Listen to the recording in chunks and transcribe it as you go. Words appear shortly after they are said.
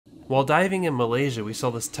While diving in Malaysia, we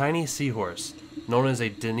saw this tiny seahorse, known as a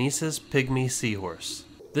Denise's Pygmy Seahorse.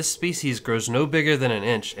 This species grows no bigger than an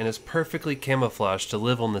inch and is perfectly camouflaged to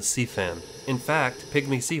live on the sea fan. In fact,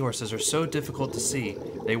 Pygmy seahorses are so difficult to see,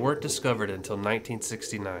 they weren't discovered until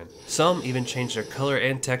 1969. Some even change their color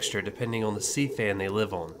and texture depending on the sea fan they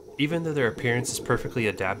live on. Even though their appearance is perfectly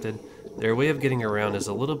adapted, their way of getting around is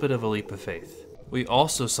a little bit of a leap of faith. We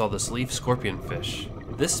also saw this leaf scorpionfish.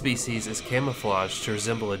 This species is camouflaged to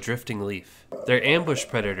resemble a drifting leaf. They're ambush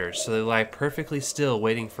predators, so they lie perfectly still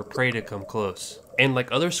waiting for prey to come close. And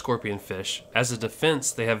like other scorpionfish, as a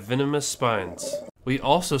defense they have venomous spines. We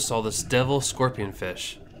also saw this devil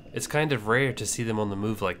scorpionfish. It's kind of rare to see them on the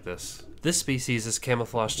move like this. This species is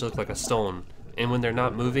camouflaged to look like a stone, and when they're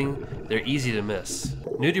not moving, they're easy to miss.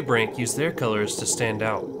 Nudibranch use their colors to stand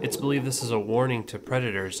out. It's believed this is a warning to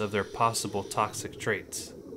predators of their possible toxic traits.